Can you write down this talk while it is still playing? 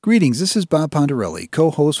Greetings, this is Bob Ponderelli,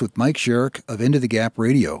 co-host with Mike Sherrick of Into the Gap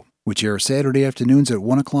Radio, which airs Saturday afternoons at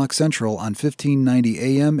 1 o'clock Central on 1590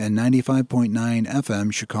 AM and 95.9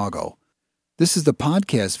 FM Chicago. This is the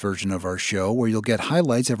podcast version of our show where you'll get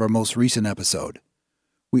highlights of our most recent episode.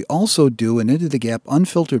 We also do an Into the Gap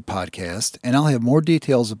Unfiltered podcast, and I'll have more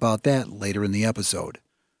details about that later in the episode.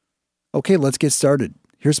 Okay, let's get started.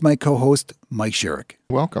 Here's my co-host, Mike Sherrick.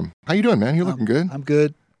 Welcome. How you doing, man? You looking good? I'm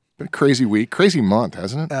good. Been a crazy week, crazy month,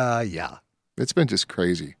 hasn't it? Yeah. It's been just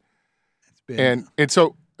crazy. It's been... And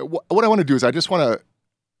so what I want to do is I just want to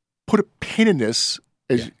put a pin in this,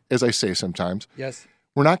 as I say sometimes. Yes.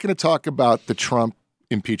 We're not going to talk about the Trump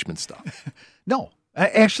impeachment stuff. No.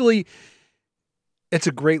 Actually, it's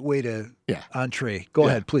a great way to entree. Go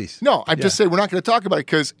ahead, please. No, I'm just saying we're not going to talk about it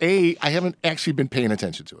because, A, I haven't actually been paying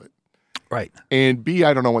attention to it. Right. And B,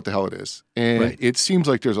 I don't know what the hell it is. And Right. it seems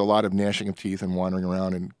like there's a lot of gnashing of teeth and wandering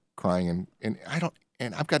around and crying and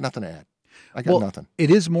I've got nothing to add. I got nothing.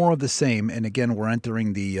 It is more of the same. And again, we're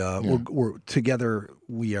entering the, we're together,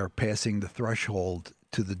 we are passing the threshold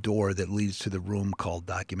to the door that leads to the room called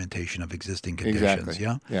documentation of existing conditions. Exactly.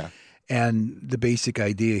 Yeah. Yeah. And the basic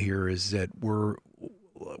idea here is that we're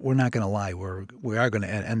not going to lie. We are going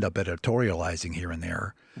to end up editorializing here and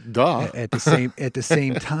there. Duh. At the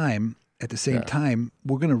same time,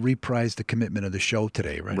 we're going to reprise the commitment of the show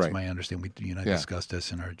today, right? Right. It's my understanding. You and I discussed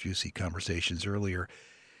this in our juicy conversations earlier.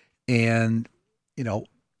 And,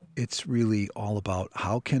 it's really all about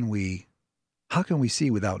how can we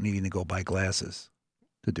see without needing to go buy glasses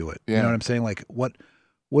to do it? Yeah. You know what I'm saying? Like what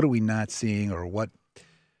are we not seeing, or what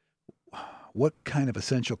kind of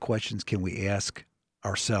essential questions can we ask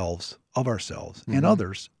ourselves and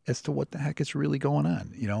others as to what the heck is really going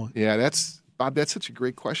on, Yeah, Bob, that's such a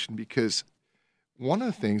great question because one of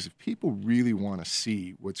the things, if people really want to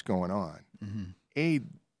see what's going on, they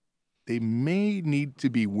may need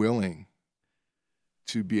to be willing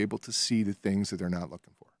to be able to see the things that they're not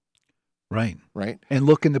looking for. Right. Right. And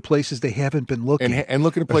look in the places they haven't been looking. And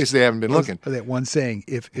look in the places they haven't been looking. That one saying,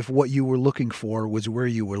 if what you were looking for was where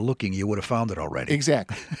you were looking, you would have found it already.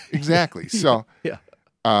 Exactly. So, yeah.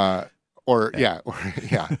 And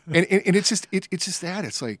it's just that.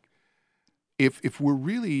 It's like, if we're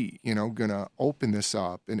really, going to open this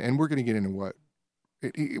up and we're going to get into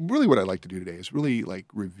really what I'd like to do today is really like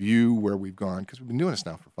review where we've gone, because we've been doing this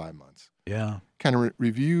now for 5 months. Yeah. Kind of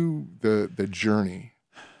review the journey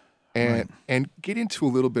and get into a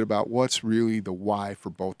little bit about what's really the why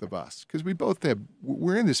for both of us, because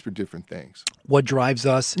we're in this for different things. What drives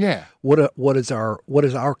us? Yeah. What is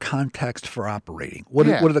our context for operating?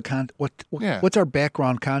 What's our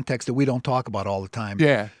background context that we don't talk about all the time?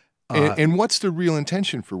 Yeah. And what's the real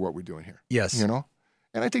intention for what we're doing here? Yes.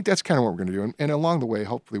 And I think that's kind of what we're going to do. And along the way,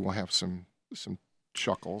 hopefully we'll have some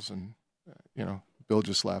chuckles and, Bill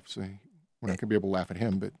just laughed, so we're not going to be able to laugh at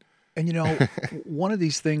him, but. And, one of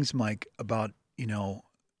these things, Mike, about,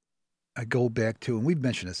 I go back to, and we've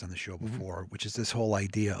mentioned this on the show before, which is this whole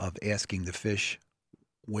idea of asking the fish,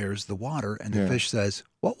 where's the water? And the fish says,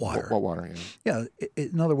 what water? What water, yeah. Yeah.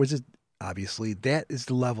 In other words, obviously, that is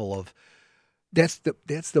the level of, that's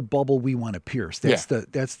the bubble we want to pierce. That's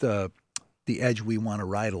the edge we want to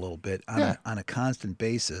ride a little bit on a constant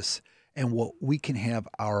basis, and what we can have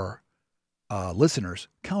our listeners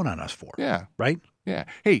count on us for. Yeah. Right? Yeah.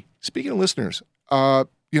 Hey, speaking of listeners,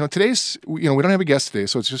 today's, we don't have a guest today,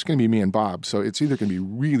 so it's just going to be me and Bob. So it's either going to be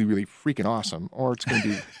really, really freaking awesome, or it's going to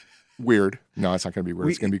be weird. No, it's not going to be weird.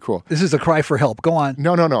 It's going to be cool. This is a cry for help. Go on.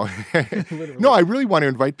 No. No, I really want to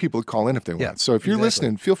invite people to call in if they want. Yeah, so if you're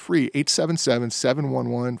listening, feel free,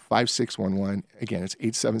 877-711-5611. Again, it's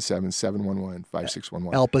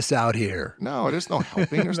 877-711-5611. Help us out here. No, there's no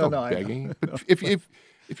helping. There's no begging. But if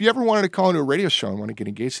you ever wanted to call into a radio show and want to get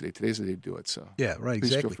engaged today, today's the day to do it. So yeah, right,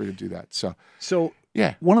 please exactly. feel free to do that. So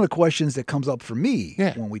yeah, one of the questions that comes up for me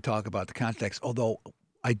when we talk about the context, although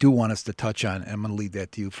I do want us to touch on, and I'm going to leave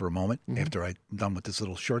that to you for a moment after I'm done with this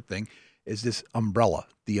little short thing, is this umbrella,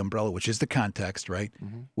 which is the context, right?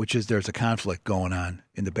 Which is there's a conflict going on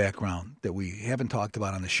in the background that we haven't talked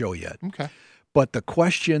about on the show yet. Okay. But the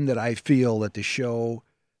question that I feel that the show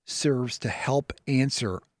serves to help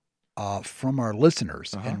answer from our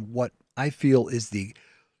listeners, and what I feel is the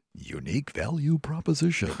unique value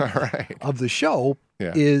proposition of the show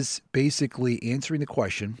is basically answering the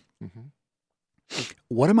question,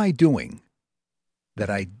 what am I doing that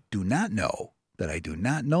I do not know that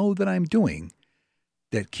I'm doing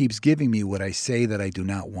that keeps giving me what I say that I do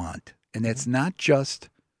not want? And that's not just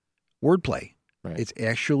wordplay. Right. It's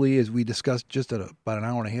actually, as we discussed just about an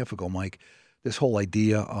hour and a half ago, Mike, this whole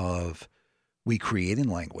idea of we create in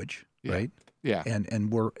language, right? Yeah.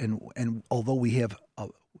 And although we have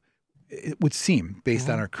it would seem, based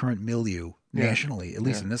on our current milieu Yeah. nationally, at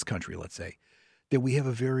least in this country, let's say, that we have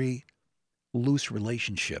a very loose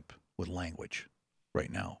relationship with language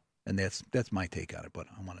right now. And that's my take on it, but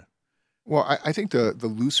I want to. Well, I think the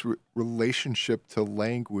loose relationship to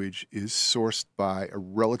language is sourced by a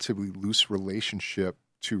relatively loose relationship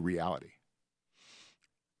to reality.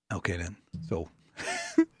 Okay, then. So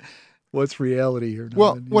what's reality here?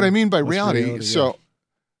 Well, Nolan? what I mean by What's reality, yeah.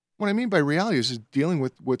 what I mean by reality is dealing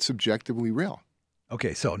with what's subjectively real.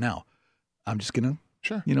 Okay, so now I'm just going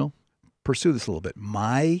Sure. to, pursue this a little bit.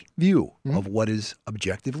 My view Mhm. of what is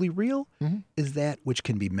objectively real Mhm. is that which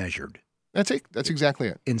can be measured That's it. That's exactly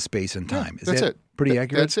it. in space and time. Is that's that it. pretty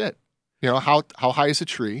accurate? That's it. How high is a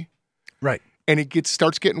tree? Right. And it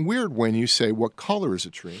starts getting weird when you say what color is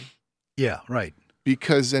a tree, Yeah, right.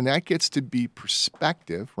 because then that gets to be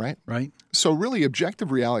perspective, right? Right. So really,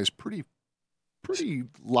 objective reality is pretty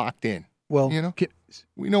locked in. Well,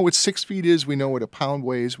 We know what 6 feet is. We know what a pound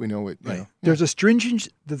weighs. We know what. right. There's a stringent.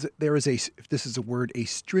 There is if this is a word, a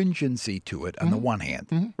stringency to it on the one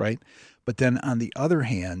hand, right? But then on the other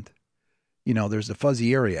hand, there's a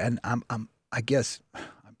fuzzy area, and I guess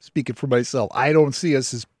I'm speaking for myself. I don't see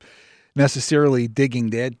us as necessarily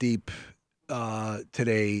digging that deep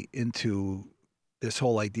today into this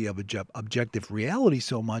whole idea of objective reality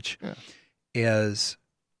so much as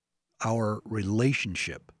our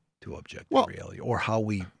relationship to objective reality, or how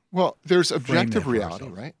we. Well, there's frame objective that for reality,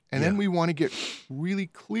 ourselves. right? And then we want to get really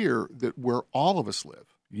clear that where all of us live,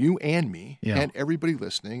 you and me, and everybody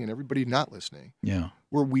listening and everybody not listening,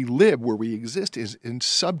 where we live, where we exist, is in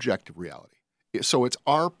subjective reality. So it's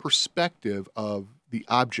our perspective of the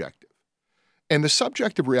objective. And the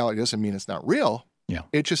subjective reality doesn't mean it's not real. Yeah.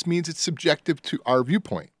 It just means it's subjective to our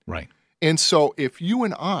viewpoint. Right. And so if you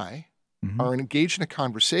and I are engaged in a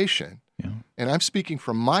conversation, and I'm speaking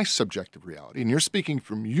from my subjective reality, and you're speaking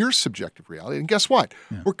from your subjective reality, and guess what?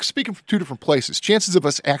 We're speaking from two different places. Chances of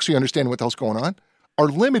us actually understanding what the hell's going on are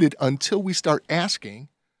limited until we start asking,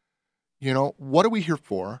 what are we here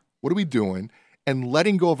for? What are we doing? And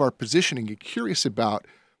letting go of our position and get curious about.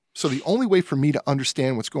 So the only way for me to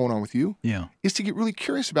understand what's going on with you is to get really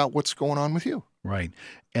curious about what's going on with you. Right.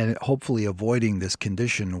 And hopefully avoiding this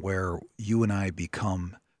condition where you and I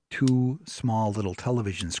become two small little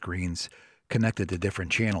television screens connected to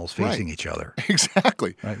different channels facing each other.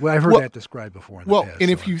 Exactly. Right. Well, I've heard that described before in the past.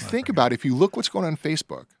 And if you think about it, if you look what's going on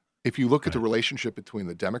Facebook, if you look at the relationship between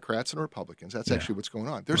the Democrats and Republicans, that's actually what's going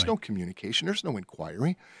on. There's no communication. There's no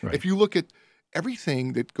inquiry. Right. If you look at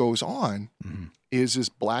everything that goes on is this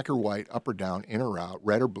black or white, up or down, in or out,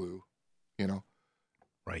 red or blue,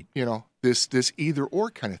 Right. This either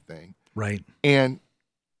or kind of thing. Right. And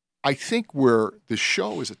I think where the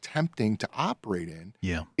show is attempting to operate in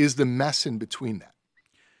is the mess in between that.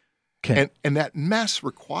 Okay. And that mess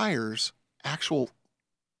requires actual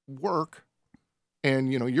work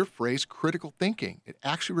and, your phrase, critical thinking. It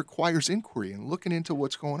actually requires inquiry and looking into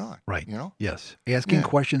what's going on. Right. Yes. Asking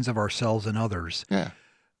questions of ourselves and others. Yeah.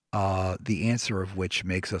 The answer of which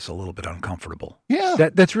makes us a little bit uncomfortable. Yeah.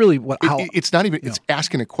 That's really it's not even, it's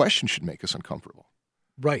asking a question should make us uncomfortable.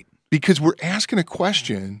 Right. Because we're asking a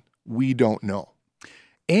question we don't know.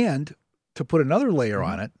 And to put another layer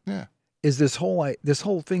on it, is this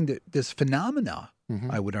whole thing, this phenomena,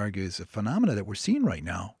 I would argue, is a phenomena that we're seeing right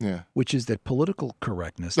now, which is that political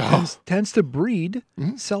correctness tends to breed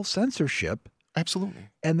self-censorship. Absolutely.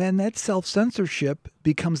 And then that self-censorship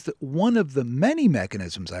becomes one of the many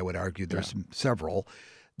mechanisms, I would argue, there's several,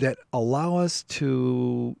 that allow us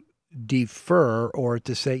to defer or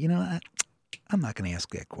to say, I'm not going to ask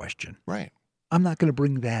that question. Right. I'm not going to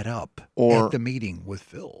bring that up at the meeting with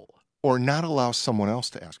Phil. Or not allow someone else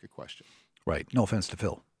to ask a question. Right. No offense to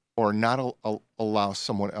Phil. Or not allow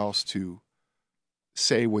someone else to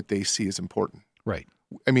say what they see as important. Right.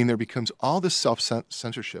 I mean, there becomes all this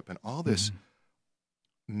self-censorship and all this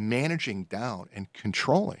managing down and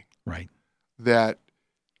controlling. Right. That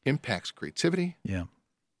impacts creativity. Yeah.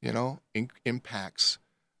 Impacts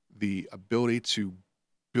the ability to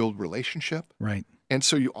build relationship. Right. And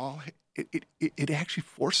so it actually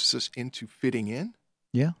forces us into fitting in.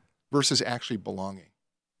 Yeah. Versus actually belonging.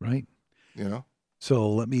 Right. So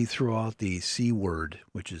let me throw out the C word,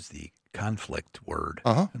 which is the conflict word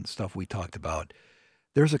and stuff we talked about.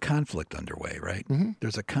 There's a conflict underway, right?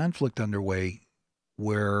 There's a conflict underway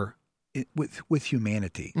where with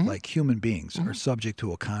humanity, like human beings are subject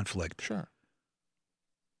to a conflict. Sure.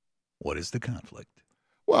 What is the conflict?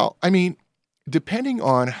 Well, I mean, depending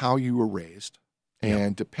on how you were raised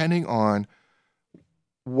and depending on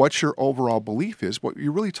what your overall belief is, what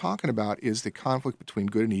you're really talking about is the conflict between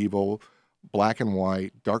good and evil, black and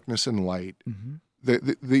white, darkness and light.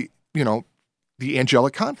 the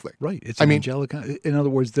angelic conflict. Right. It's an angelic. In other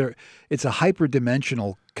words, it's a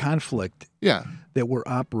hyperdimensional conflict Yeah. that we're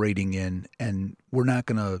operating in, and we're not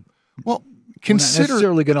going to. Well, we're not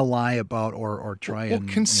necessarily going to lie about or try and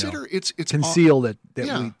consider it's conceal that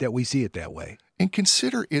Yeah. we see it that way. And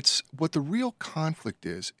consider it's what the real conflict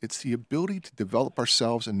is. It's the ability to develop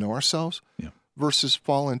ourselves and know ourselves versus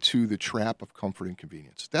fall into the trap of comfort and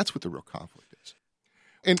convenience. That's what the real conflict is.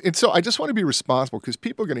 And so I just want to be responsible because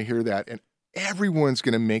people are going to hear that and everyone's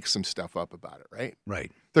going to make some stuff up about it, right?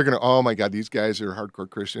 Right. They're going to, oh my God, these guys are hardcore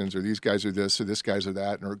Christians or these guys are this or this guys are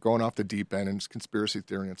that and are going off the deep end and it's conspiracy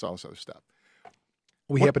theory and it's all this other stuff.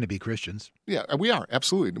 We happen to be Christians. Yeah, we are,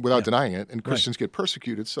 absolutely, without denying it. And Christians get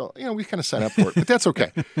persecuted, so we kind of sign up for it. But that's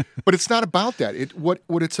okay. But it's not about that. What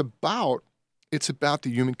it's about the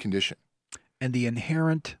human condition. And the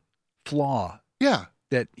inherent flaw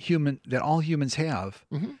that all humans have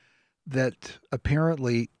that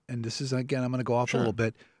apparently, and this is, again, I'm going to go off a little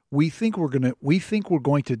bit, we think we're going to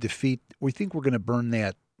burn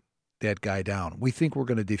that guy down. We think we're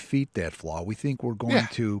going to defeat that flaw. We think we're going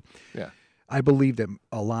to I believe that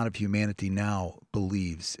a lot of humanity now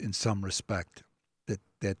believes in some respect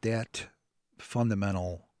that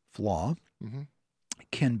fundamental flaw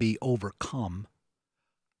can be overcome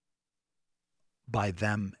by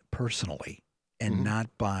them personally and not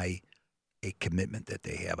by a commitment that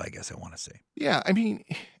they have, I guess I want to say. Yeah, I mean...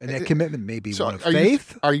 And that commitment may be one of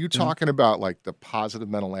faith. Are you talking about like the positive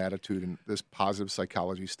mental attitude and this positive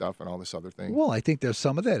psychology stuff and all this other thing? Well, I think there's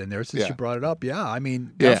some of that in there since you brought it up. Yeah, I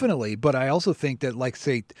mean, definitely. But I also think that, like,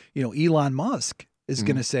 say, Elon Musk is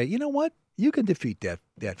going to say, you know what? You can defeat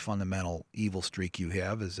that fundamental evil streak you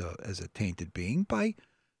have as a tainted being by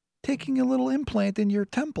taking a little implant in your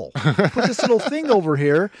temple. Put this little thing over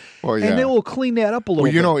here, and then we'll clean that up a little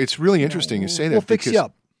bit. Well, it's really interesting you say that. We'll fix you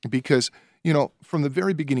up. Because, from the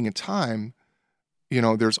very beginning of time,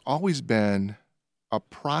 there's always been a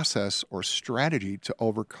process or strategy to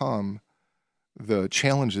overcome the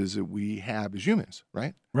challenges that we have as humans,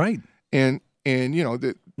 right? Right. And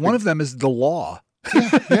one of them is the law.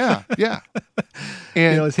 Yeah.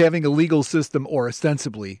 And, it's having a legal system or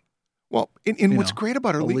ostensibly. Well, and what's great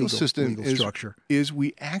about our legal system structure is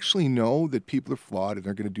we actually know that people are flawed and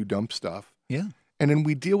they're going to do dumb stuff. Yeah. And then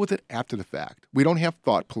we deal with it after the fact. We don't have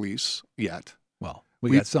thought police yet. Well,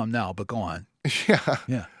 we got some now, but go on.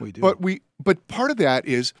 Yeah, we do. But part of that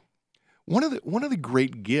is one of the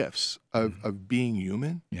great gifts of being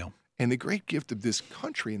human. Yeah. And the great gift of this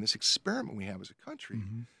country and this experiment we have as a country.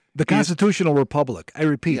 The constitutional republic. I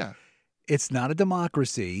repeat, it's not a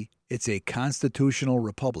democracy. It's a constitutional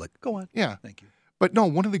republic. Go on. Yeah. Thank you. But no,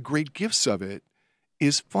 one of the great gifts of it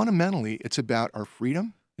is fundamentally it's about our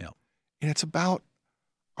freedom. Yeah. And it's about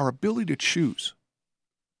our ability to choose,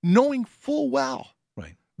 knowing full well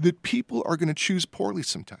that people are going to choose poorly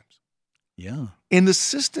sometimes. Yeah. And the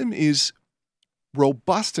system is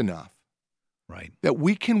robust enough that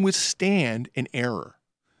we can withstand an error.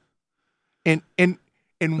 And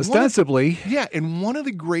ostensibly. And one of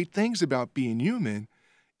the great things about being human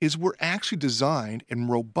is we're actually designed and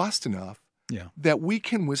robust enough that we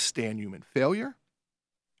can withstand human failure,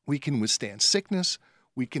 we can withstand sickness,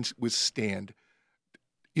 we can withstand,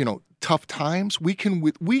 tough times. We can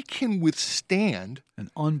withstand an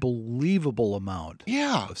unbelievable amount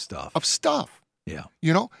of stuff. Yeah.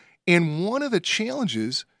 And one of the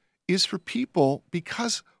challenges is for people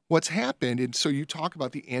because what's happened, and so you talk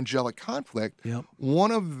about the angelic conflict. Yep. One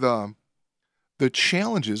of the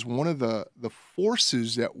challenges, one of the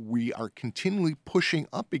forces that we are continually pushing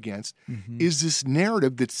up against is this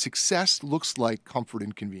narrative that success looks like comfort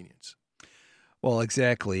and convenience. Well,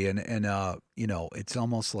 exactly. And it's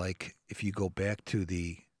almost like if you go back to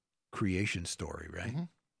the creation story, right?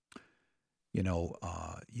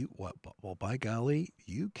 By golly,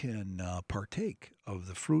 you can partake of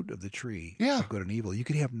the fruit of the tree of good and evil. You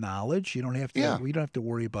can have knowledge. You don't have to. We don't have to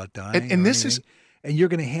worry about dying. And this anything. And you're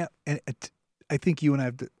going to have. And I think you and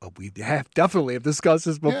I have definitely discussed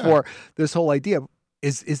this before. This whole idea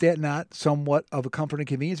is that not somewhat of a comfort and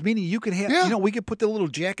convenience? Meaning you could have. We could put the little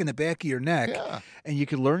jack in the back of your neck, and you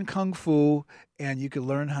could learn kung fu, and you could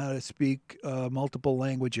learn how to speak multiple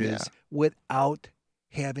languages without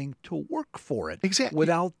having to work for it. Exactly.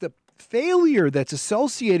 Without the failure that's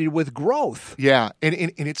associated with growth. Yeah. And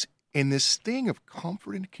it's in this thing of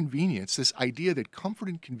comfort and convenience, this idea that comfort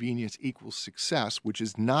and convenience equals success, which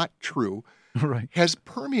is not true, has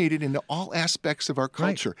permeated into all aspects of our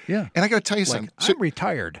culture. Right. Yeah. And I got to tell you something. I'm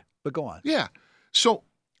retired, but go on. Yeah. So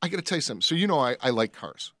I got to tell you something. So, I like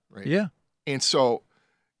cars, right? Yeah. And so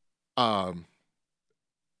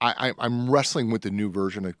I'm wrestling with the new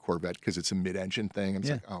version of Corvette because it's a mid-engine thing. And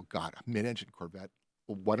it's like, oh God, a mid-engine Corvette.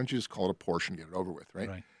 Well, why don't you just call it a Porsche and get it over with, right?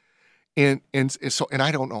 Right. And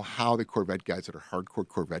I don't know how the Corvette guys that are hardcore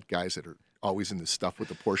Corvette guys that are always in this stuff with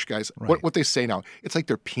the Porsche guys, Right. what they say now, it's like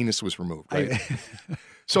their penis was removed, right?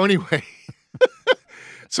 So anyway,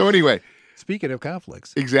 Speaking of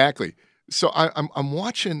conflicts, exactly. So I'm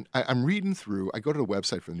watching, I'm reading through. I go to the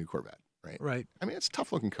website for the new Corvette, right? right, I mean, it's a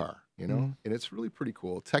tough looking car, you know, and it's really pretty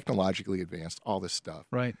cool, technologically advanced, all this stuff.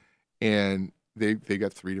 right, And they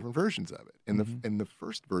got 3 different versions of it. And the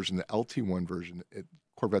first version, the LT1 version,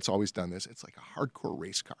 Corvette's always done this. It's like a hardcore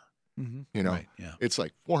race car. You know, right, yeah. it's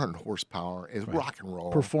like 400 horsepower. It's rock and roll.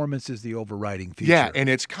 Performance is the overriding feature. Yeah, and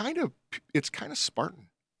it's kind of Spartan.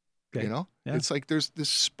 Okay. You know, Yeah. it's like there's this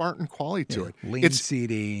Spartan quality to it. Lean It's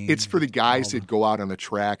seating. It's for the guys all that go out on the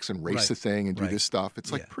tracks and race Right. the thing and do Right. this stuff. It's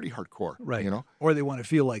like Yeah. pretty hardcore. right, You know. or they want to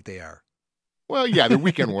feel like they are. Well, yeah, they're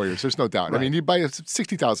weekend warriors. There's no doubt. Right. I mean, you buy a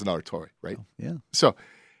 $60,000 toy, right? Yeah. So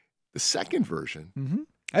the second version,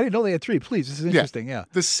 I didn't know they had 3. Please, this is interesting. Yeah.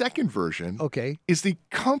 the second version Okay. is the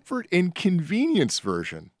comfort and convenience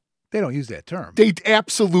version. They don't use that term. They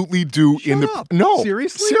absolutely do in the Shut up. no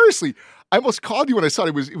Seriously? I almost called you when I saw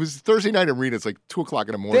it. It was Thursday night. I'm reading. It's like 2:00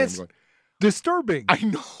 in the morning. That's I'm going, disturbing. I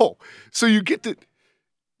know. So you get to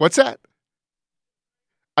what's that?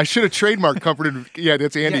 I should have trademarked comfort and yeah,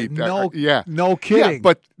 that's Andy. Yeah, no kidding. Yeah,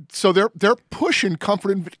 but so they're pushing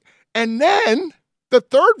comfort and then the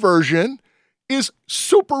third version is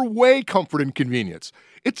super way comfort and convenience.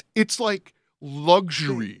 It's like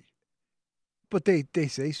luxury. But they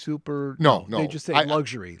say super. No. They just say I-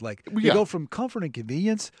 luxury. Like Yeah. you go from comfort and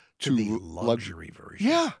convenience to To the lux- luxury version.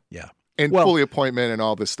 Yeah. Yeah. And Well- fully appointment and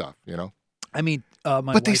all this stuff, you know. I mean,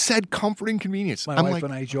 But they said comfort and convenience. my I'm wife like,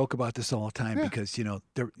 and I joke about this all the time Yeah. because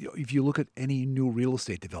if you look at any new real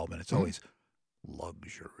estate development, it's Mhm. always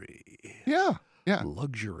luxury, yeah.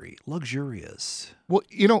 luxury, luxurious, Well,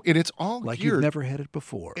 you know, and it's all like geared. you've never had it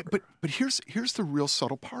before. But here's the real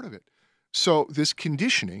subtle part of it. So this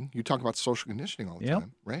conditioning, you talk about social conditioning all the Yep.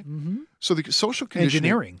 time, right? Mm-hmm. So the social conditioning,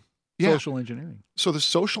 Engineering, Yeah. social engineering. So the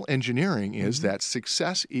social engineering is Mhm. that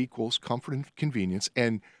success equals comfort and convenience,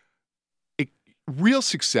 and real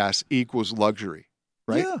success equals luxury,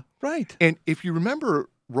 right? Yeah, right. And if you remember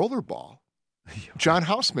Rollerball, John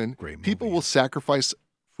Houseman, Great people movie. will sacrifice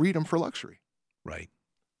freedom for luxury Right.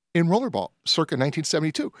 in Rollerball, circa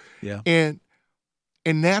 1972, Yeah. and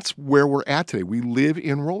that's where we're at today. We live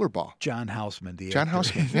in Rollerball. John Houseman, the John actor.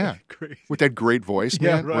 Houseman, yeah. Crazy. With that great voice,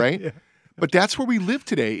 Yeah, man, right? Yeah. But that's where we live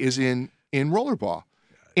today is in Rollerball.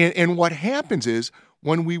 And what happens is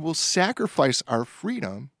when we will sacrifice our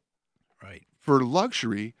freedom Right. for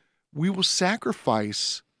luxury, we will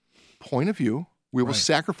sacrifice point of view, we will Right.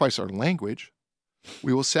 sacrifice our language,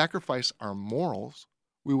 we will sacrifice our morals,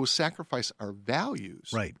 we will sacrifice our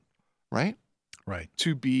values, Right. right? Right.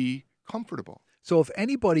 To be comfortable. So if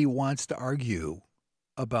anybody wants to argue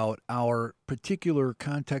about our particular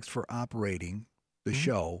context for operating the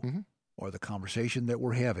show Mhm. or the conversation that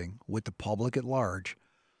we're having with the public at large,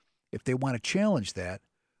 if they want to challenge that,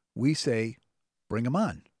 we say bring them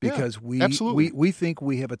on Yeah, because absolutely. we think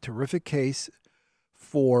we have a terrific case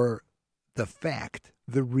for the fact,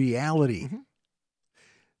 the reality Mhm.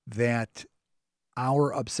 that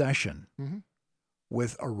our obsession Mhm.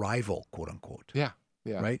 with a rival, quote unquote, Yeah.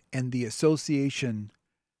 right? And the association,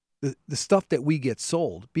 the stuff that we get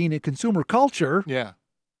sold, being a consumer culture Yeah.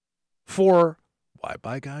 for why,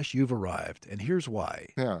 by gosh, you've arrived. And here's why.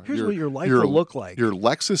 Yeah. Here's what your life your- will look like. Your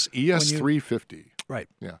Lexus ES350. Right.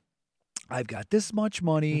 Yeah. I've got this much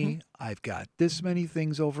money. I've got this many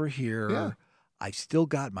things over here. Yeah. I've still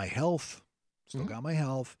got my health. Still Mhm. got my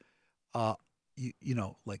health. You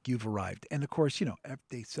know, like you've arrived. And of course, you know,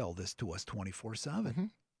 they sell this to us 24/7.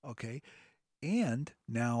 Mhm. Okay. And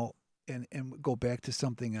now, and go back to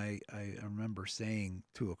something I remember saying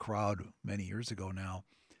to a crowd many years ago now.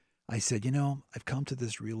 I said, you know, I've come to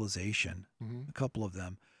this realization, Mhm. a couple of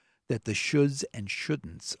them, that the shoulds and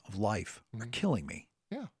shouldn'ts of life are Mhm. killing me.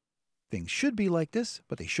 Yeah. Things should be like this,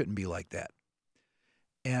 but they shouldn't be like that.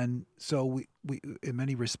 And so we in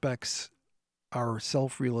many respects, our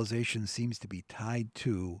self-realization seems to be tied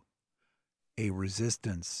to a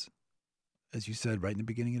resistance, as you said right in the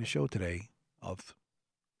beginning of the show today, of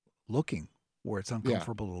looking where it's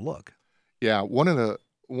uncomfortable to look. Yeah. One of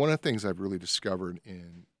the things I've really discovered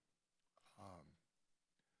in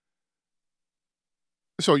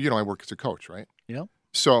so, you know, I work as a coach, right? Yeah.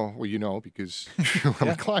 So, well, you know, because you're one of Yeah.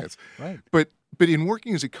 my clients. Right. But in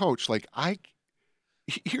working as a coach, like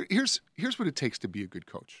here's what it takes to be a good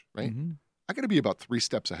coach, right? Mhm. I got to be about 3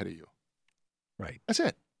 steps ahead of you. Right. That's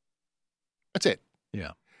it. That's it.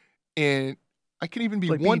 Yeah. And I can even be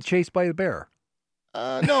It's like being chased by a bear.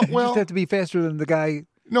 No, You well, just have to be faster than the guy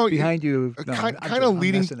behind you. No, kind of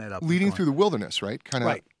leading through through the wilderness, right? Kind of.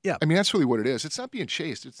 Right. Yeah. I mean, that's really what it is. It's not being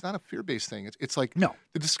chased. It's not a fear-based thing. It's like No.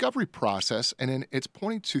 the discovery process, and then it's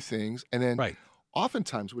pointing to things, and then Right.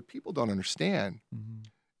 oftentimes what people don't understand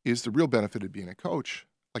is the real benefit of being a coach,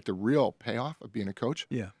 like the real payoff of being a coach,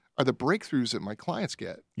 are the breakthroughs that my clients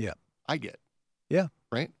get. Yeah. I get. Yeah.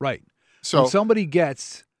 Right? Right. So when somebody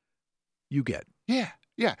gets, you get. Yeah.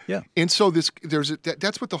 Yeah. Yeah. And so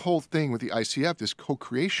that's what the whole thing with the ICF, this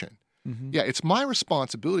co-creation. Mm-hmm. Yeah, it's my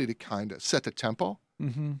responsibility to kind of set the tempo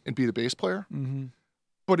and be the bass player,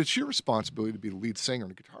 but it's your responsibility to be the lead singer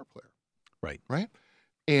and a guitar player. Right. Right?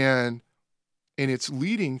 And it's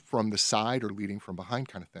leading from the side or leading from behind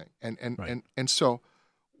kind of thing. And so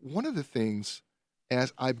one of the things,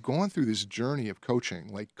 as I've gone through this journey of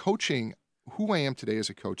coaching, like coaching, who I am today as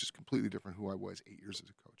a coach is completely different who I was 8 years as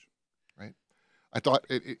a coach, right? I thought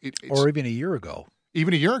it's or even a year ago.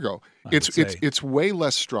 Even a year ago, it's way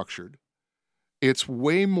less structured. It's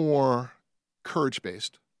way more courage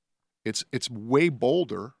based. It's way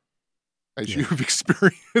bolder, as you've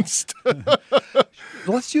experienced.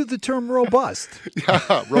 Let's use the term robust.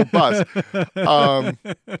 Yeah, robust.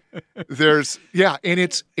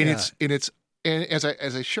 And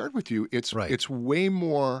as I shared with you, it's way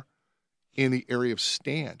more in the area of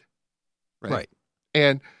stand, right?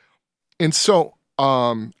 And so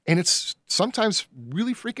and it's sometimes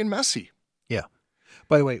really freaking messy. Yeah.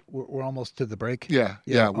 By the way, we're almost to the break. Yeah.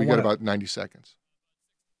 We got about 90 seconds.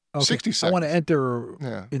 Okay. 60 seconds. I want to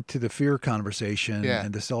enter into the fear conversation Yeah.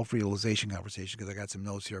 and the self-realization conversation because I got some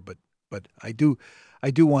notes here, but I do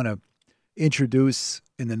want to introduce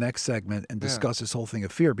in the next segment and discuss this whole thing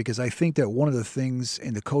of fear because I think that one of the things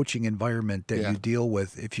in the coaching environment that you deal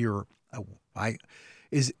with, if you're,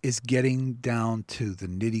 is getting down to the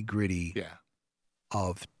nitty-gritty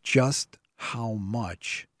of just how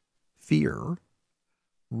much fear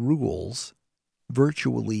rules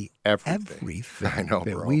virtually everything I know,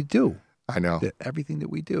 that bro. we do. I know. Everything that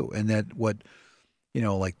we do. And that what,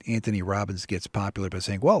 like Anthony Robbins gets popular by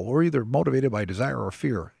saying, well, we're either motivated by desire or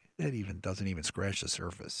fear. That doesn't even scratch the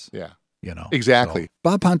surface. Yeah. So, Exactly.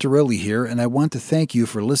 Bob Pontarelli here, and I want to thank you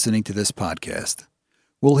for listening to this podcast.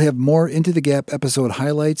 We'll have more Into the Gap episode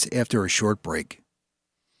highlights after a short break.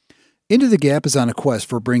 Into the Gap is on a quest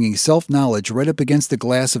for bringing self-knowledge right up against the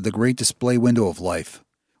glass of the great display window of life.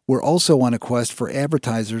 We're also on a quest for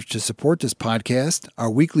advertisers to support this podcast,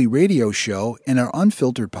 our weekly radio show, and our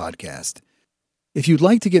unfiltered podcast. If you'd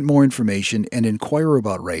like to get more information and inquire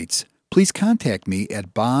about rates, please contact me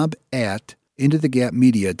at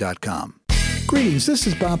bob@intothegapmedia.com. Greetings, this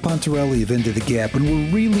is Bob Pontarelli of Into the Gap, and we're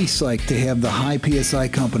really psyched to have the High PSI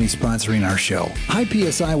company sponsoring our show. High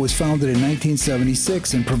PSI was founded in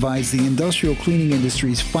 1976 and provides the industrial cleaning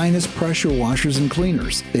industry's finest pressure washers and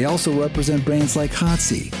cleaners. They also represent brands like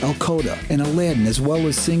Hotsy, Alcoda, and Aladdin, as well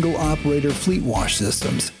as single-operator fleet wash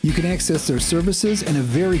systems. You can access their services and a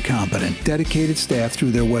very competent, dedicated staff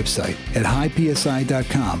through their website at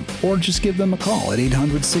highpsi.com, or just give them a call at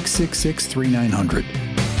 800-666-3900.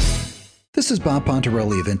 This is Bob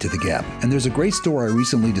Pontarelli of Into the Gap, and there's a great store I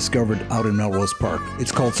recently discovered out in Melrose Park.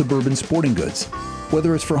 It's called Suburban Sporting Goods.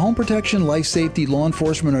 Whether it's for home protection, life safety, law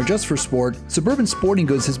enforcement, or just for sport, Suburban Sporting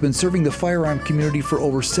Goods has been serving the firearm community for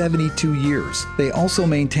over 72 years. They also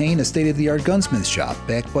maintain a state-of-the-art gunsmith shop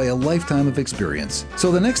backed by a lifetime of experience.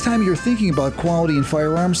 So the next time you're thinking about quality in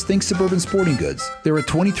firearms, think Suburban Sporting Goods. They're at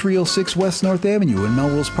 2306 West North Avenue in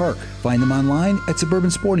Melrose Park. Find them online at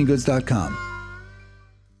suburbansportinggoods.com.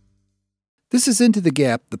 This is Into the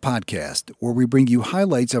Gap, the podcast, where we bring you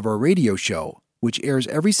highlights of our radio show, which airs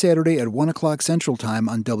every Saturday at 1 o'clock Central Time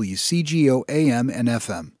on WCGO AM and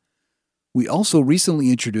FM. We also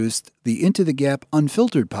recently introduced the Into the Gap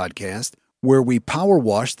Unfiltered podcast, where we power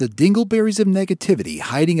wash the dingleberries of negativity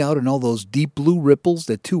hiding out in all those deep blue ripples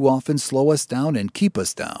that too often slow us down and keep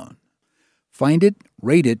us down. Find it,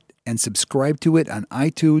 rate it, and subscribe to it on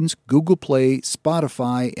iTunes, Google Play,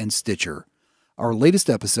 Spotify, and Stitcher. Our latest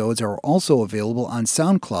episodes are also available on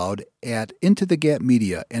SoundCloud at Into the Gap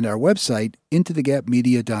Media and our website,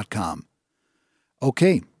 intothegapmedia.com.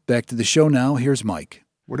 Okay, back to the show now. Here's Mike.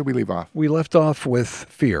 Where did we leave off? We left off with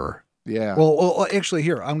fear. Yeah. Well, actually,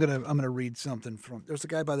 here I'm gonna read something from. There's a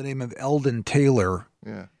guy by the name of Eldon Taylor.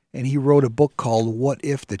 Yeah. And he wrote a book called "What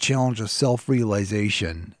If: The Challenge of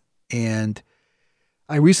Self-Realization." And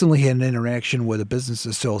I recently had an interaction with a business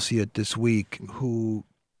associate this week who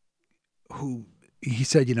he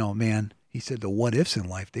said, he said the what ifs in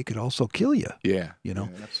life, they could also kill you. Yeah. Yeah,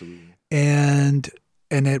 absolutely. And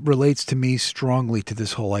And it relates to me strongly to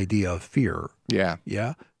this whole idea of fear. Yeah.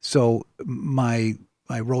 Yeah. So I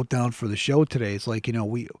wrote down for the show today, it's like,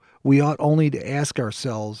 we ought only to ask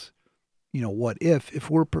ourselves, what if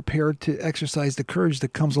we're prepared to exercise the courage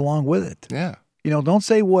that comes along with it. Yeah. Don't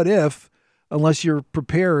say what if unless you're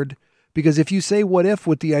prepared, because if you say what if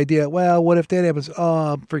with the idea, well, what if that happens?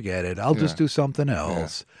 Oh, forget it. I'll just do something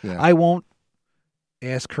else. Yeah. I won't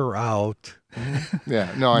ask her out.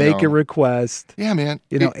 Yeah. No, Make a request. Yeah, man.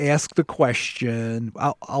 Ask the question.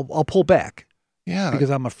 I'll pull back. Yeah. Because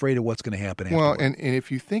I'm afraid of what's going to happen afterward. Well, and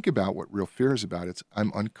if you think about what real fear is about, it's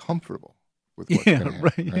I'm uncomfortable with what's going to happen.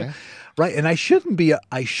 Right. Right? Right. And I shouldn't be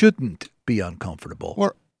uncomfortable. I shouldn't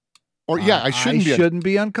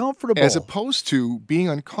be uncomfortable. As opposed to being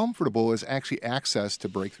uncomfortable is actually access to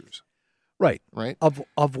breakthroughs. Right. Right.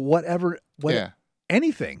 Of whatever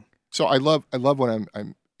anything. So I love when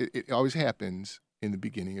it always happens in the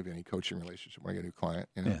beginning of any coaching relationship when I get a new client.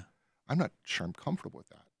 I'm not sure I'm comfortable with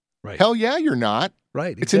that. Right. Hell yeah, you're not.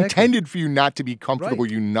 Right. It's intended for you not to be comfortable,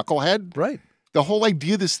 you knucklehead. Right. The whole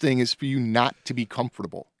idea of this thing is for you not to be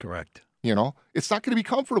comfortable. Correct. It's not going to be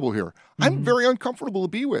comfortable here. Mm-hmm. I'm very uncomfortable to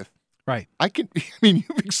be with. Right. You've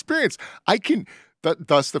experienced,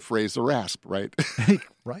 thus the phrase, the rasp, right?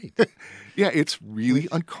 Right. Yeah, it's really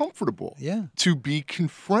uncomfortable to be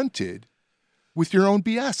confronted with your own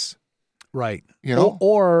BS. Right.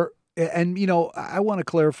 And I want to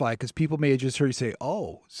clarify because people may have just heard you say,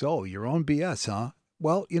 oh, so your own BS, huh?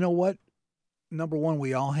 Well, you know what? Number one,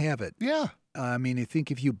 we all have it. Yeah. I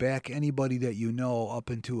think if you back anybody that you know up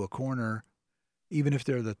into a corner, even if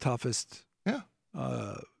they're the toughest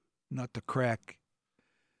nut to crack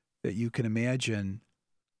that you can imagine.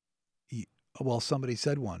 Somebody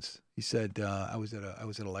said once, he said, I was at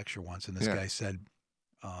a lecture once, and this guy said,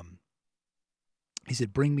 he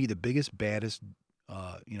said, bring me the biggest, baddest,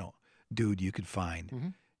 dude you could find. Mm-hmm.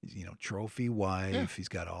 He's, trophy wife. Yeah. He's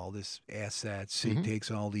got all this assets. Mm-hmm. He takes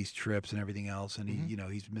all these trips and everything else. And he,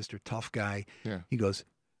 he's Mr. Tough Guy. Yeah. He goes,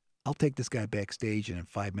 I'll take this guy backstage, and in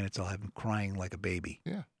 5 minutes I'll have him crying like a baby.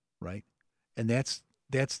 Yeah. Right. And that's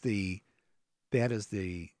the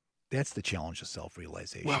challenge of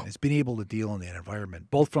self-realization. Well, it's being able to deal in that environment,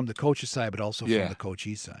 both from the coach's side, but also from the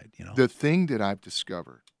coachee side. The thing that I've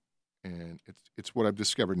discovered, and it's what I've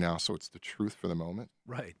discovered now, so it's the truth for the moment.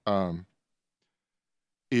 Right.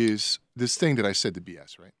 Is this thing that I said the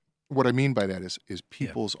BS, right? What I mean by that is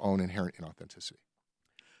people's own inherent inauthenticity.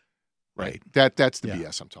 Right. That's the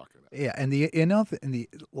BS I'm talking about. Yeah, and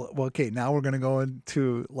okay, now we're going to go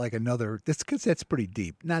into like another. Because that's pretty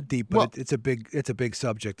deep. Not deep, but it's a big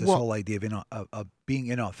subject. This whole idea of being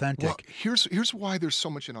inauthentic. Well, here's why there's so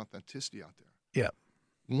much inauthenticity out there. Yeah.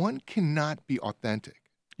 One cannot be authentic.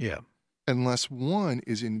 Yeah. Unless one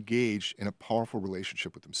is engaged in a powerful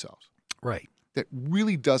relationship with themselves. Right. That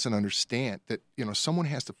really doesn't understand that, someone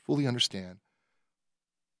has to fully understand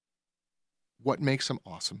what makes them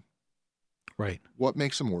awesome. Right. What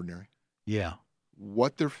makes them ordinary. Yeah.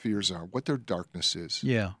 What their fears are, what their darkness is.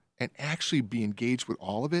 Yeah. And actually be engaged with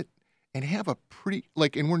all of it and have a pretty,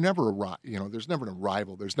 and we're never there's never an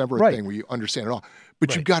arrival. There's never a thing where you understand it all.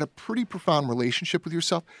 But you've got a pretty profound relationship with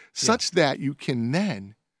yourself such that you can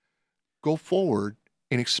then go forward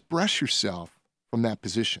and express yourself from that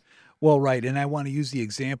position. Well, right. And I want to use the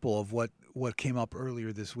example of what came up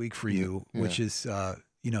earlier this week for you, which is,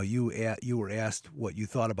 you were asked what you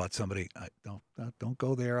thought about somebody. Don't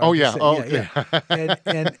go there. Okay.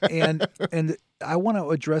 And I want to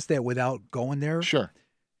address that without going there. Sure.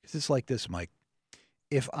 It's like this, Mike.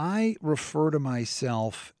 If I refer to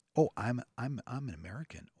myself, I'm an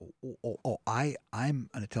American. I'm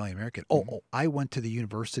an Italian American. I went to the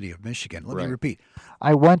University of Michigan. Let me repeat.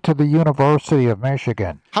 I went to the University of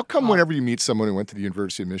Michigan. How come whenever you meet someone who went to the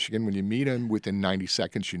University of Michigan, when you meet them within 90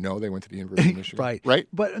 seconds, they went to the University of Michigan? Right.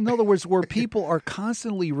 But in other words, where people are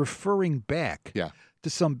constantly referring back to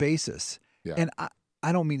some basis. Yeah. And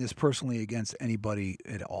I don't mean this personally against anybody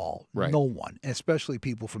at all. Right. No one, especially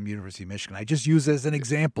people from University of Michigan. I just use it as an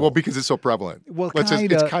example. Well, because it's so prevalent. Well, it's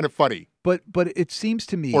kind of funny. But it seems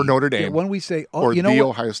to me, or Notre Dame, when we say, or the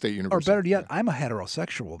Ohio State University, or better yet, I'm a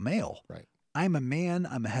heterosexual male. Right. I'm a man.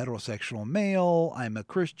 I'm a heterosexual male. I'm a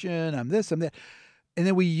Christian. I'm this. I'm that. And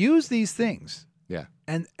then we use these things. Yeah.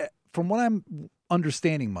 And from what I'm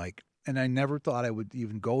understanding, Mike, and I never thought I would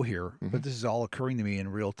even go here, but this is all occurring to me in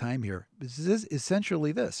real time here. This is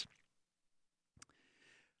essentially this.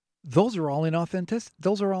 Those are all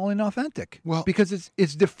inauthentic. Well, because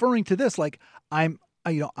it's deferring to this. Like I'm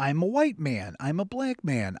a white man. I'm a black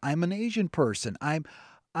man. I'm an Asian person.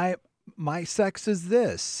 My sex is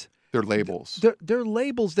this. They're labels. They're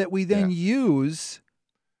labels that we then use.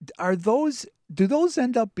 Are those do those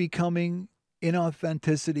end up becoming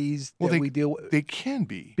inauthenticities that we deal with? They can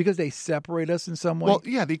be. Because they separate us in some way? Well,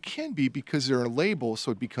 yeah, they can be because they're a label,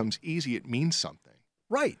 so it becomes easy. It means something.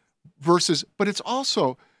 Right. Versus, but it's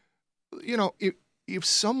also, if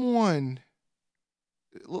someone,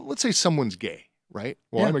 let's say someone's gay, right?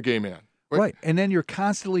 Well, I'm a gay man. Right. And then you're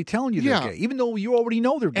constantly telling you they're gay, even though you already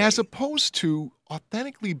know they're gay. As opposed to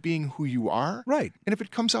authentically being who you are. Right. And if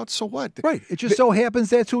it comes out, so what? Right. It just so happens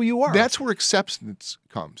that's who you are. That's where acceptance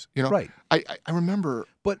comes. Right. I remember.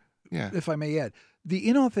 But if I may add, the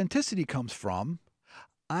inauthenticity comes from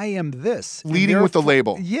I am this. Leading with the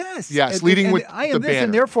label. Yes. Yes. Leading with I am the this, banner.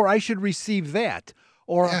 and therefore I should receive that.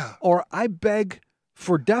 Or I beg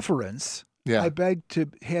for deference. Yeah. I beg to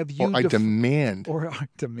have you. Or I demand. Or I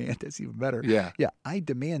demand. That's even better. Yeah. Yeah. I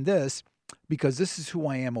demand this because this is who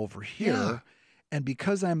I am over here. Yeah. And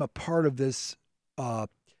because I'm a part of this, I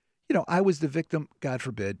was the victim, God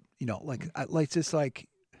forbid, just like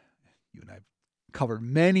you and I've covered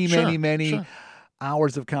many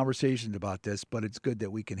hours of conversations about this, but it's good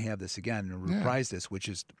that we can have this again and reprise this, which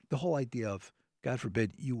is the whole idea of, God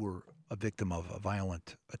forbid, you were a victim of a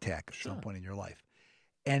violent attack at some point in your life.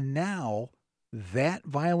 And now that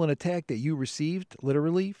violent attack that you received,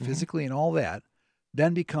 literally, physically, and all that,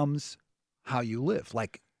 then becomes how you live.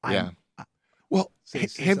 Like, well, say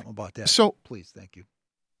something about that. So, please, thank you.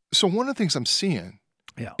 So one of the things I'm seeing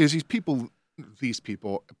is people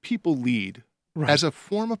lead as a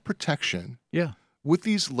form of protection with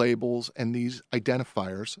these labels and these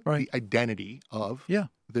identifiers, the identity of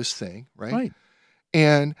this thing, right?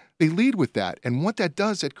 And they lead with that. And what that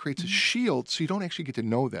does, it creates a shield so you don't actually get to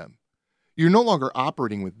know them. You're no longer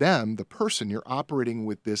operating with them, the person. You're operating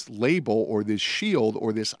with this label or this shield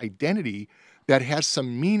or this identity that has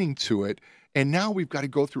some meaning to it. And now we've got to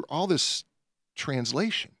go through all this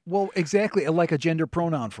translation. Well, exactly. Like a gender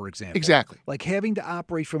pronoun, for example. Exactly. Like having to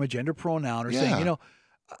operate from a gender pronoun or saying,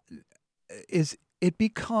 it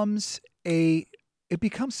becomes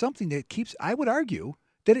something that keeps, I would argue,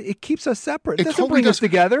 that it keeps us separate. It doesn't totally bring us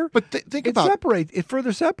together. But it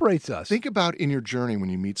further separates us. Think about in your journey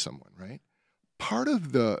when you meet someone, right? Part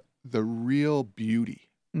of the real beauty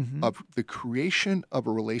of the creation of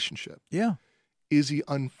a relationship is the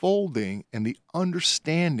unfolding and the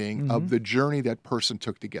understanding of the journey that person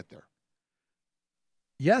took to get there.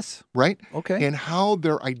 Yes. Right? Okay. And how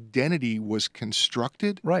their identity was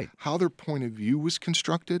constructed. Right. How their point of view was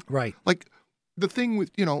constructed. Right. Like the thing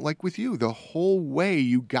with, like with you, the whole way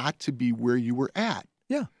you got to be where you were at.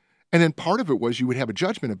 Yeah. And then part of it was you would have a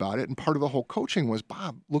judgment about it. And part of the whole coaching was,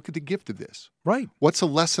 Bob, look at the gift of this. Right. What's a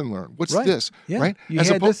lesson learned? What's this? Yeah. Right. You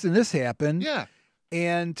had this and this happened. Yeah.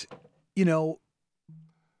 And,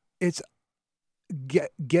 it's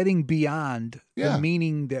getting beyond the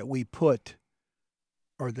meaning that we put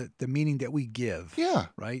or the meaning that we give. Yeah.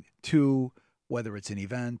 Right. To whether it's an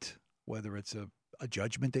event, whether it's a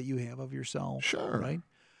judgment that you have of yourself. Sure. Right.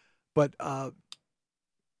 But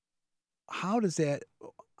how is that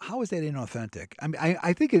inauthentic? I mean,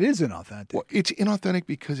 I think it is inauthentic. Well, it's inauthentic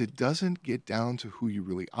because it doesn't get down to who you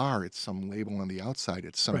really are. It's some label on the outside.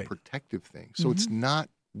 It's some protective thing. So it's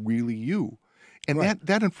not really you. And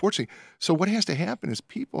that unfortunately, so what has to happen is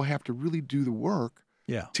people have to really do the work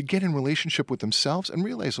to get in relationship with themselves and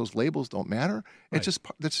realize those labels don't matter. It's just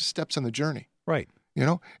that's just steps on the journey. Right.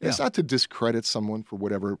 It's not to discredit someone for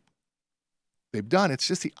whatever they've done. It's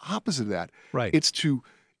just the opposite of that. Right. It's to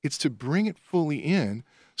bring it fully in.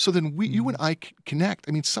 So then you and I connect.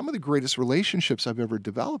 I mean, some of the greatest relationships I've ever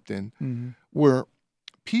developed in were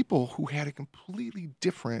people who had a completely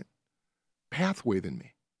different pathway than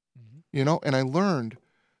me. And I learned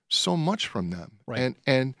so much from them. Right.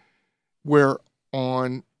 And where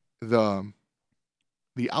on the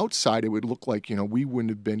outside, it would look like, we wouldn't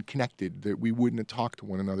have been connected, that we wouldn't have talked to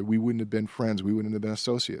one another. We wouldn't have been friends. We wouldn't have been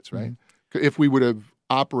associates, right? If we would have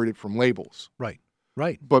operated from labels. Right.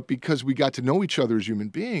 Right. But because we got to know each other as human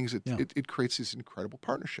beings, it creates this incredible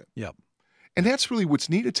partnership. Yep. And that's really what's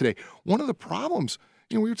needed today. One of the problems,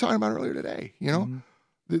 we were talking about earlier today,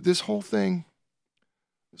 this whole thing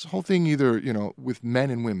either, with men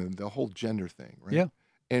and women, the whole gender thing, right? Yeah.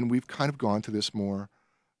 And we've kind of gone to this more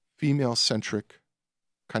female-centric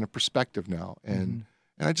kind of perspective now. And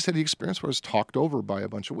I just had the experience where I was talked over by a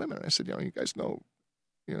bunch of women. And I said, you guys know,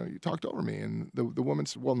 you talked over me. And the woman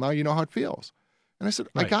said, well, now you know how it feels. And I said,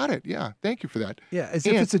 I got it. Yeah, thank you for that. Yeah, as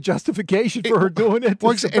if it's a justification for her doing it.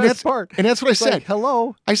 Well, the best part. And that's what I said. Like,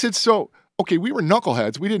 hello. I said, so, okay, we were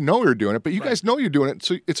knuckleheads. We didn't know we were doing it, but you guys know you're doing it,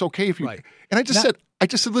 so it's okay if you. Right. And I just said,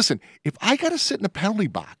 listen, if I got to sit in a penalty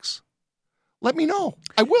box, let me know.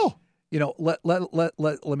 I will.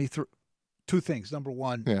 Let me two things. Number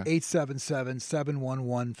one, Yeah.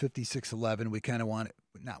 877-711-5611.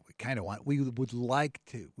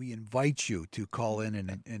 We invite you to call in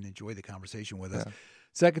and enjoy the conversation with us. Yeah.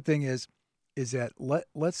 Second thing is that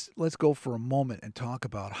let's go for a moment and talk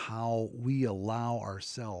about how we allow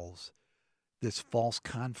ourselves this false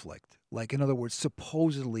conflict. Like, in other words,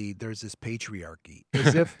 supposedly there's this patriarchy,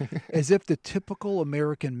 as if the typical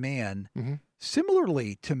American man, Mm-hmm.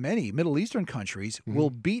 similarly to many Middle Eastern countries,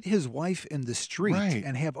 will beat his wife in the street Right.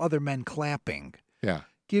 and have other men clapping. Yeah.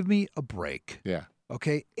 Give me a break. Yeah.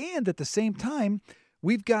 Okay. And at the same time,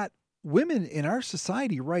 we've got women in our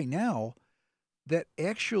society right now that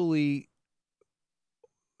actually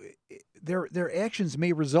their actions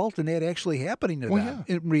may result in that actually happening to them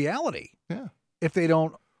in reality. Yeah. If they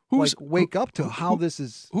don't wake up to how this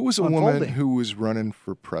is Who was a unfolding. woman who was running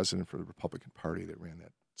for president for the Republican Party that ran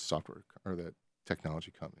that software or that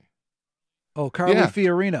technology company? Oh, Carly Yeah.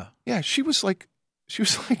 Fiorina. Yeah, she was like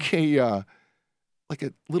a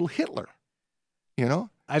little Hitler, you know.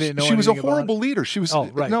 I didn't know she was a anything about horrible leader. She was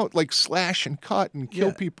right. like slash and cut and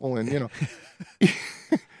kill people, and you know.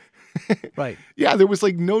 Right. Yeah, there was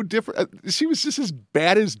like no different. She was just as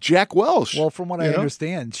bad as Jack Welch. Well, from what I you know?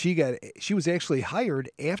 understand, she was actually hired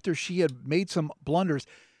after she had made some blunders.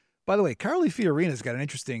 By the way, Carly Fiorina's got an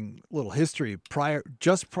interesting little history prior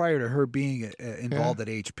to her being involved at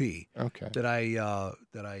HP. Okay. That I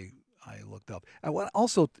looked up. I want to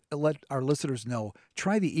also let our listeners know,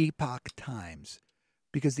 try the Epoch Times,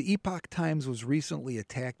 because the Epoch Times was recently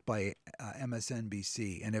attacked by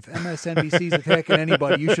MSNBC. And if MSNBC is attacking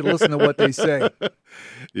anybody, you should listen to what they say.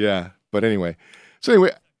 Yeah. But anyway. So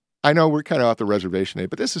anyway, I know we're kind of off the reservation today,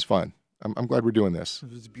 but this is fun. I'm glad we're doing this.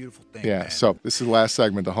 It was a beautiful thing. Yeah. Man. So this is the last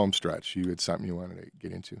segment, the home stretch. You had something you wanted to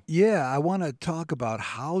get into. Yeah, I want to talk about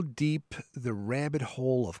how deep the rabbit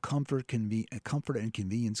hole of comfort and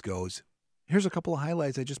convenience goes. Here's a couple of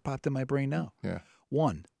highlights that just popped in my brain now. Yeah.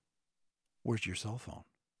 One, where's your cell phone?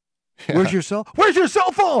 Yeah. Where's your cell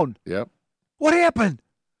phone? Yep. What happened?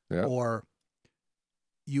 Yep. Or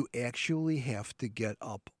you actually have to get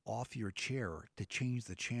up off your chair to change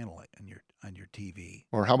the channel on your TV.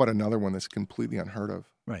 Or how about another one that's completely unheard of?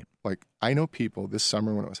 Right. Like, I know people this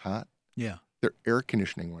summer when it was hot, Yeah. their air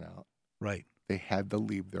conditioning went out. Right. They had to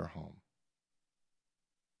leave their home.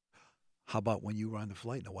 How about when you were on the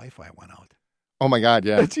flight and the Wi-Fi went out? Oh my God,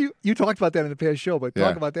 yeah. You talked about that in the past show, but Yeah.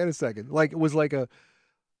 talk about that a second. Like, it was like a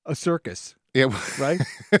circus, Yeah. right?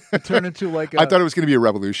 It turned into like I thought it was going to be a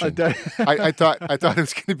revolution. I thought it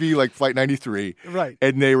was going to be like Flight 93. Right.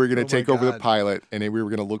 And they were going to Oh my take over the God. pilot, and then we were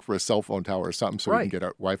going to look for a cell phone tower or something so we Right. can get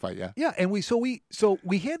our Wi-Fi. Yeah. Yeah, and we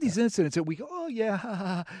had these incidents that we go, oh yeah, ha, ha,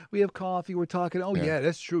 ha. We have coffee, we're talking, oh Yeah. yeah,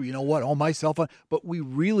 that's true. You know what? Oh, my cell phone. But we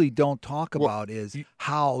really don't talk about is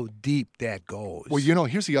how deep that goes. Well, you know,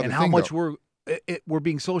 here's the other and thing. how much though. we're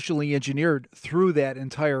being socially engineered through that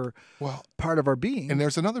entire part of our being. And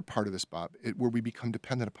there's another part of this, Bob, where we become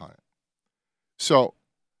dependent upon it. So,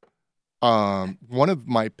 one of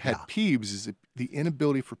my pet peeves is the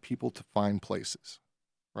inability for people to find places,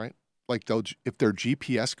 right? Like if their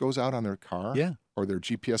GPS goes out on their car, or their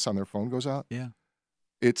GPS on their phone goes out,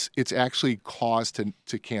 it's actually cause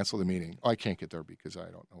to cancel the meeting. Oh, I can't get there because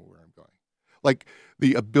I don't know where I'm going. Like,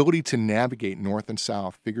 the ability to navigate north and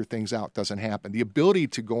south, figure things out doesn't happen. The ability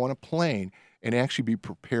to go on a plane and actually be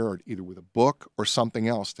prepared either with a book or something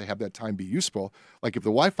else to have that time be useful. Like, if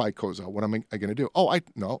the Wi-Fi goes out, what am I going to do? Oh,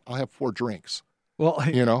 I'll have 4 drinks. Well,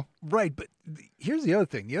 you know? Right. But here's the other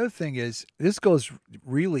thing. The other thing is this goes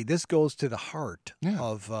to the heart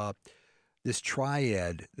of this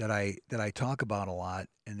triad that I talk about a lot,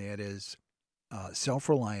 and that is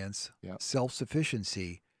self-reliance,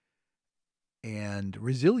 self-sufficiency, and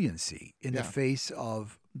resiliency in the face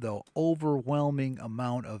of the overwhelming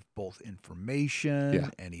amount of both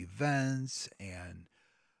information and events and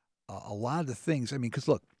a lot of the things. I mean, because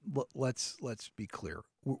look, let's be clear.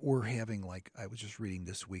 We're having, like, I was just reading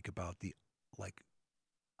this week about I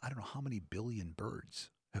don't know how many billion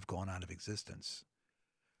birds have gone out of existence.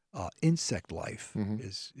 Insect life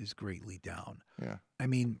is greatly down. Yeah. I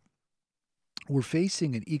mean, we're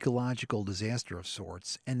facing an ecological disaster of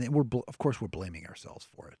sorts, and then we're blaming ourselves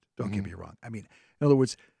for it. Don't get me wrong. I mean, in other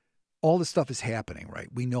words, all this stuff is happening, right?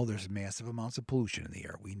 We know there's massive amounts of pollution in the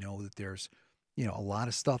air. We know that there's, a lot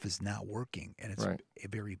of stuff is not working, and it's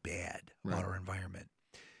very bad about our environment.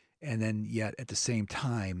 And then yet at the same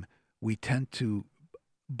time, we tend to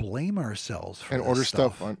blame ourselves for and order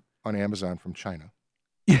stuff on Amazon from China.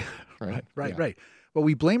 Yeah, right. Right. But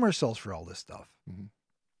we blame ourselves for all this stuff. Mm-hmm.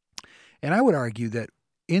 And I would argue that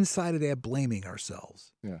inside of that blaming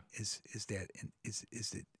ourselves is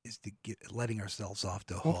letting ourselves off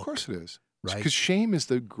the hook. Well, of course it is. Right. Because shame is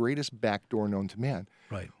the greatest backdoor known to man.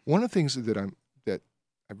 Right. One of the things that I've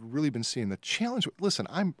really been seeing the challenge. Listen,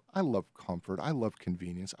 I love comfort. I love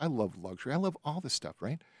convenience. I love luxury. I love all this stuff,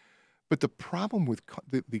 right? But the problem with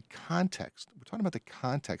the context, we're talking about the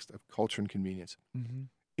context of culture and convenience,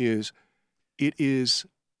 is it is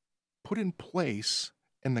put in place,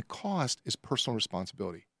 and the cost is personal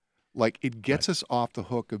responsibility. Like it gets us off the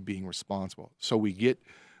hook of being responsible. So we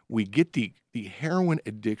get the heroin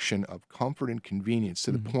addiction of comfort and convenience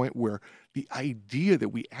to the point where the idea that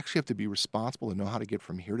we actually have to be responsible and know how to get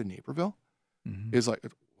from here to Naperville is like,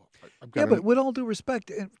 I've got but with all due respect,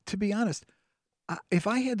 and to be honest, if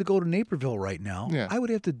I had to go to Naperville right now, Yeah. I would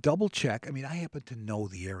have to double check. I mean, I happen to know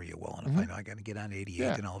the area well enough. I know I got to get on 88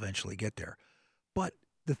 Yeah. and I'll eventually get there. But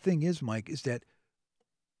the thing is, Mike, is that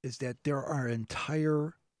there are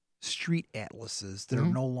entire street atlases that are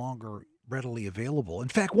no longer readily available. In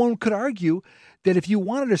fact, one could argue that if you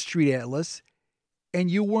wanted a street atlas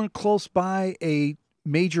and you weren't close by a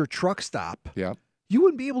major truck stop, Yeah. you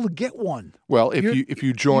wouldn't be able to get one. Well, if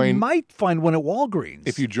you join, you might find one at Walgreens.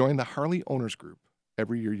 if you join the Harley Owners Group,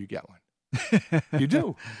 every year you get one. You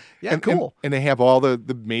do. Yeah, cool. And they have all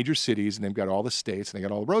the major cities, and they've got all the states, and they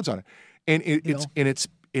got all the roads on it. And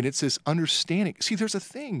it's this understanding. See, there's a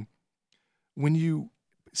thing when you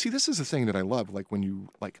see, this is the thing that I love. Like when you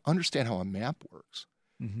understand how a map works,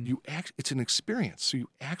 it's an experience. So you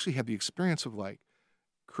actually have the experience of like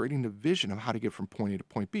creating the vision of how to get from point A to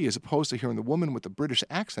point B, as opposed to hearing the woman with the British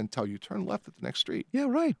accent tell you turn left at the next street. Yeah,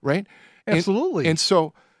 right. Right. Absolutely. And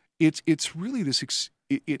so it's really this.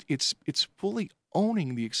 It's fully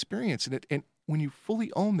owning the experience, and when you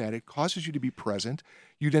fully own that, it causes you to be present.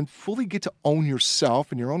 You then fully get to own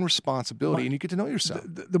yourself and your own responsibility, and you get to know yourself.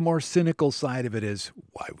 The more cynical side of it is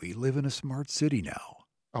why we live in a smart city now.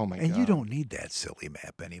 Oh my God! And you don't need that silly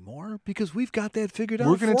map anymore because we've got that figured out.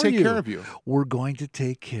 We're going to take care of you. We're going to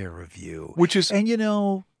take care of you. Which is, and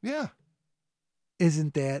yeah,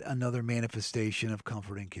 isn't that another manifestation of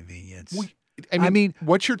comfort and convenience? I mean,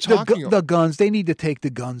 what you're talking the guns, they need to take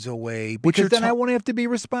the guns away because then I won't have to be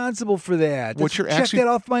responsible for that. Check that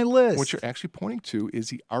off my list. What you're actually pointing to is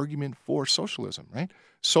the argument for socialism, right?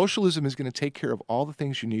 Socialism is going to take care of all the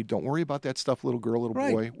things you need. Don't worry about that stuff, little girl, little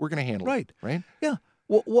boy. We're going to handle it, right? Yeah.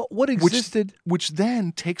 What existed? Which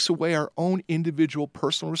then takes away our own individual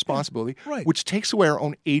personal responsibility, which takes away our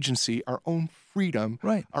own agency, our own freedom,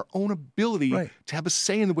 our own ability to have a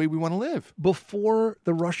say in the way we want to live. Before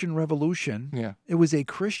the Russian Revolution, it was a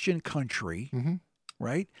Christian country,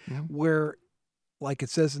 right? Where, like it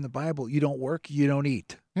says in the Bible, you don't work, you don't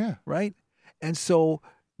eat. Yeah. Right? And so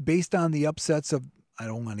based on the upsets of, I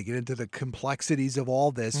don't want to get into the complexities of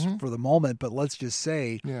all this for the moment, but let's just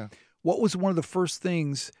say, what was one of the first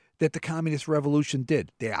things that the Communist Revolution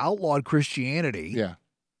did? They outlawed Christianity. Yeah.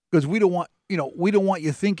 Because we don't want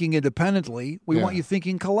you thinking independently. We want you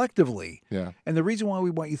thinking collectively. Yeah. And the reason why we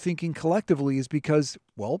want you thinking collectively is because,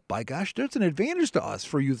 well, by gosh, there's an advantage to us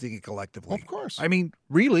for you thinking collectively. Of course. I mean,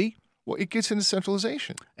 really. Well, it gets into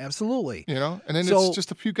centralization. Absolutely. And then it's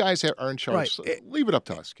just a few guys that are in charge. So leave it up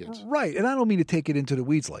to us, kids. Right. And I don't mean to take it into the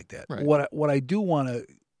weeds like that. Right. What I do want to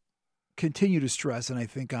continue to stress, and I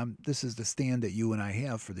think this is the stand that you and I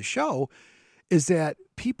have for the show, is that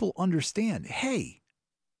people understand, hey,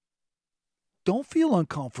 don't feel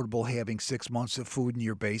uncomfortable having 6 months of food in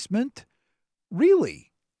your basement.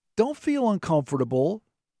 Really. Don't feel uncomfortable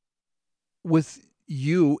with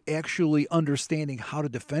you actually understanding how to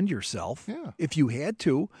defend yourself if you had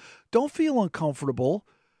to. Don't feel uncomfortable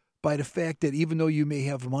by the fact that even though you may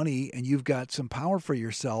have money and you've got some power for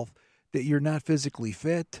yourself, that you're not physically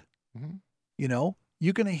fit. You're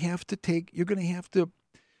going to have to,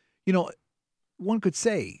 one could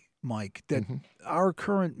say, Mike, that our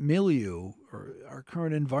current milieu or our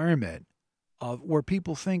current environment of where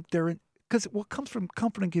people think they're in, because what comes from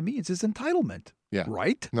comfort and convenience is entitlement. Yeah.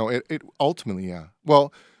 Right? No, it ultimately, yeah.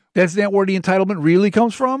 Well, that's not where the entitlement really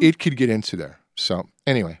comes from? It could get into there. So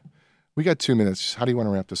anyway, we got 2 minutes. How do you want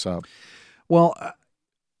to wrap this up? Well,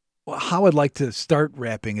 how I'd like to start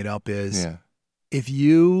wrapping it up is if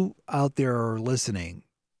you out there are listening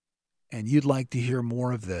and you'd like to hear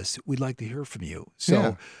more of this, we'd like to hear from you.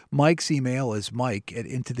 So Mike's email is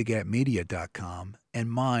mike@intothegapmedia.com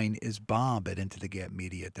and mine is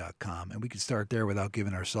bob@intothegapmedia.com. And we can start there without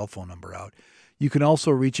giving our cell phone number out. You can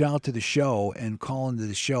also reach out to the show and call into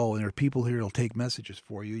the show, and there are people here who'll take messages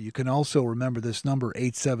for you. You can also remember this number,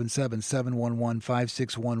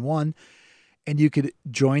 877-711-5611, and you could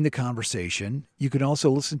join the conversation. You can also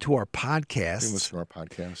listen to our podcast. You can listen to our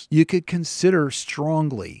podcast. You could consider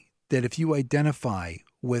strongly that if you identify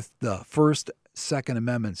with the first Second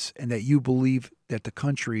Amendments and that you believe that the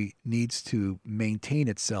country needs to maintain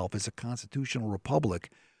itself as a constitutional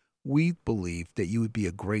republic, we believe that you would be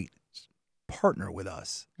a great partner with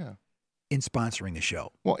us in sponsoring the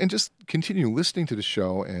show. Well, and just continue listening to the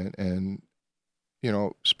show and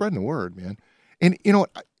spreading the word, man. And,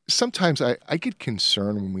 sometimes I get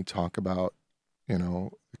concerned when we talk about,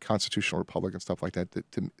 the constitutional republic and stuff like that,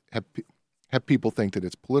 to have people think that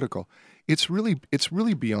it's political. It's really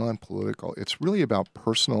beyond political. It's really about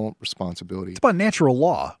personal responsibility. It's about natural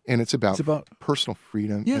law. And it's about personal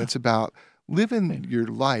freedom. Yeah. And it's about living your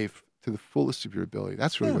life to the fullest of your ability.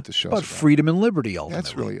 That's really what the show's about. Freedom and liberty,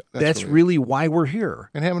 ultimately. That's really why we're here.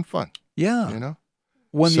 And having fun. Yeah.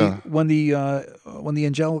 When the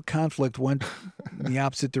angelic conflict went in the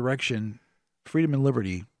opposite direction, freedom and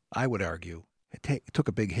liberty, I would argue, it took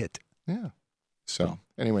a big hit. Yeah. So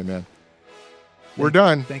anyway, man, we're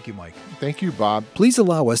done. Thank you, Mike. Thank you, Bob. Please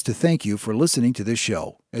allow us to thank you for listening to this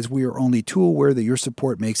show, as we are only too aware that your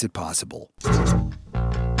support makes it possible.